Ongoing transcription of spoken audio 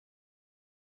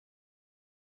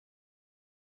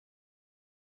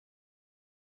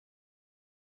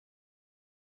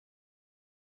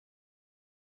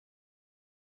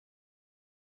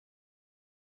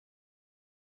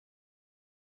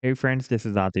Hey friends, this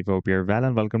is Atif. Hope you're well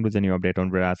and welcome to the new update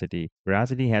on Verasity.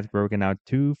 Verasity has broken out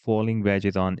two falling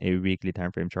wedges on a weekly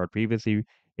time frame chart. Previously,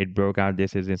 it broke out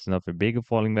this is instead of a bigger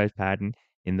falling wedge pattern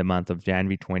in the month of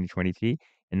January 2023.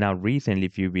 And now recently, a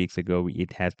few weeks ago,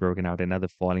 it has broken out another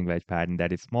falling wedge pattern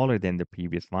that is smaller than the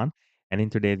previous one. And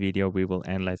in today's video, we will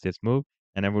analyze this move.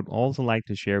 And I would also like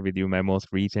to share with you my most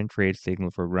recent trade signal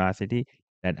for Verasity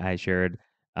that I shared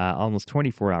almost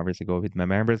 24 hours ago with my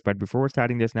members. But before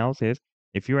starting this analysis,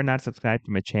 if you are not subscribed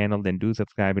to my channel, then do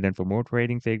subscribe it. And for more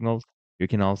trading signals, you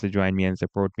can also join me and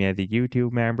support me as a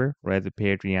YouTube member or as a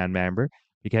Patreon member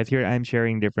because here I'm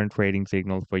sharing different trading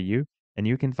signals for you. And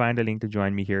you can find a link to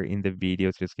join me here in the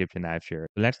video's description I've shared.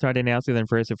 So let's start the analysis. And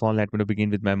first of all, let me begin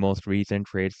with my most recent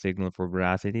trade signal for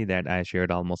Veracity that I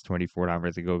shared almost 24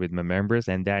 hours ago with my members.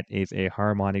 And that is a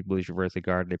harmonic bullish reversal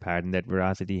godly pattern that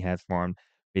Veracity has formed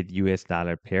with US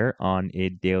dollar pair on a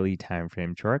daily time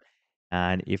frame chart.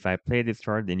 And if I play this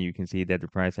chart, then you can see that the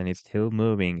price line is still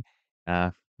moving.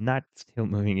 Uh, not still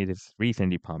moving, it is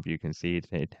recently pumped. You can see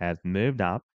it has moved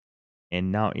up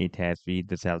and now it has reached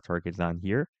the sell targets on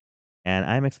here. And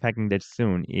I'm expecting that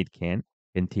soon it can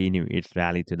continue its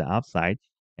rally to the upside.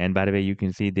 And by the way, you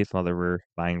can see this was our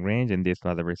buying range and this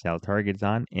was our sell targets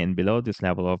on. And below this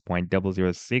level of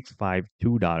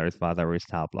 $0.00652 was our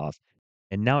stop loss.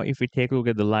 And now if we take a look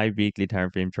at the live weekly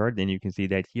time frame chart, then you can see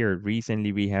that here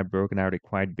recently we have broken out a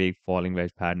quite big falling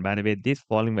wedge pattern. By the way, this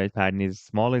falling wedge pattern is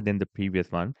smaller than the previous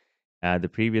one. The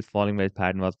previous falling wedge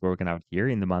pattern was broken out here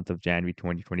in the month of January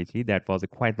 2023. That was a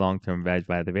quite long-term wedge,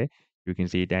 by the way. You can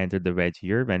see it entered the wedge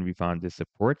here when we found this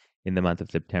support in the month of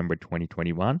September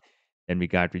 2021. Then we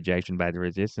got rejection by the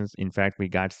resistance. In fact, we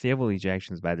got several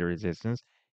rejections by the resistance.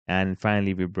 And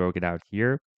finally, we broke it out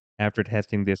here after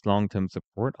testing this long-term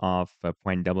support of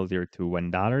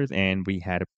 $0.0021, and we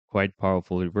had a quite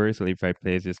powerful reversal. If I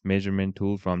place this measurement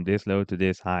tool from this low to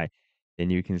this high,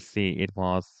 then you can see it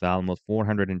was almost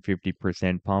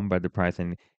 450% pump by the price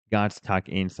and got stuck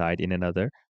inside in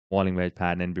another falling wedge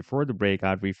pattern. And before the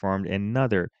breakout, we formed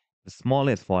another, the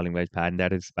smallest falling wedge pattern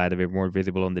that is, by the way, more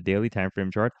visible on the daily time frame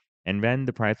chart. And when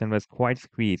the price line was quite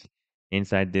squeezed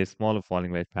inside this smaller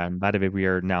falling wedge pattern, by the way, we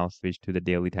are now switched to the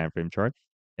daily time frame chart.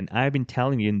 And I've been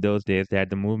telling you in those days that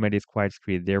the movement is quite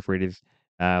squeezed. Therefore, it is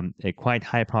a quite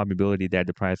high probability that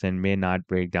the price end may not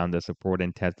break down the support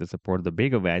and test the support of the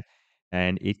bigger wedge.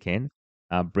 And it can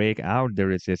break out the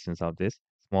resistance of this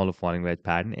smaller falling wedge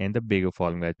pattern and the bigger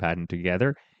falling wedge pattern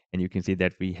together. And you can see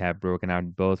that we have broken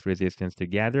out both resistance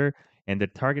together. And the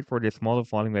target for the smaller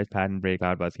falling wedge pattern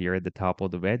breakout was here at the top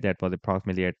of the wedge. That was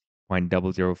approximately at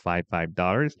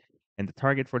 $0.0055. And the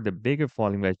target for the bigger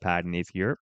falling wedge pattern is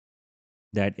here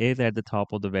that is at the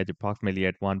top of the wedge, approximately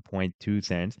at 1.2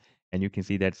 cents. And you can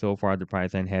see that so far the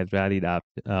price line has rallied up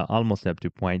almost up to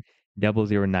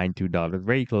 $0.0092,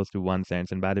 very close to 1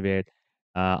 cent. And by the way,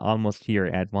 almost here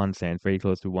at 1 cent, very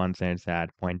close to 1 cent at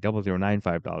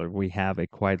 $0.0095. We have a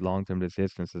quite long-term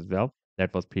resistance as well.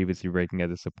 That was previously breaking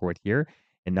as a support here,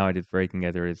 and now it is breaking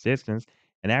as a resistance.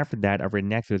 And after that, our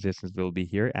next resistance will be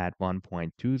here at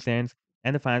 1.2 cents.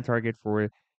 And the final target for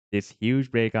this huge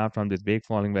breakout from this big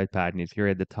falling wedge pattern is here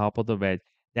at the top of the wedge.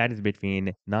 That is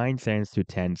between 9 cents to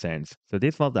 10 cents. So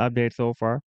this was the update so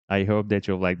far. I hope that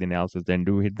you've liked the analysis. Then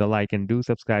do hit the like and do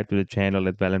subscribe to the channel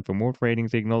as well. And for more trading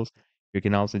signals, you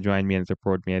can also join me and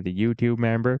support me as a YouTube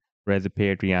member or as a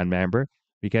Patreon member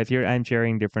because here I'm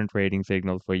sharing different trading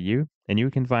signals for you. And you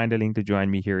can find a link to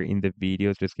join me here in the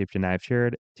video's description I've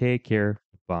shared. Take care.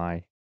 Bye.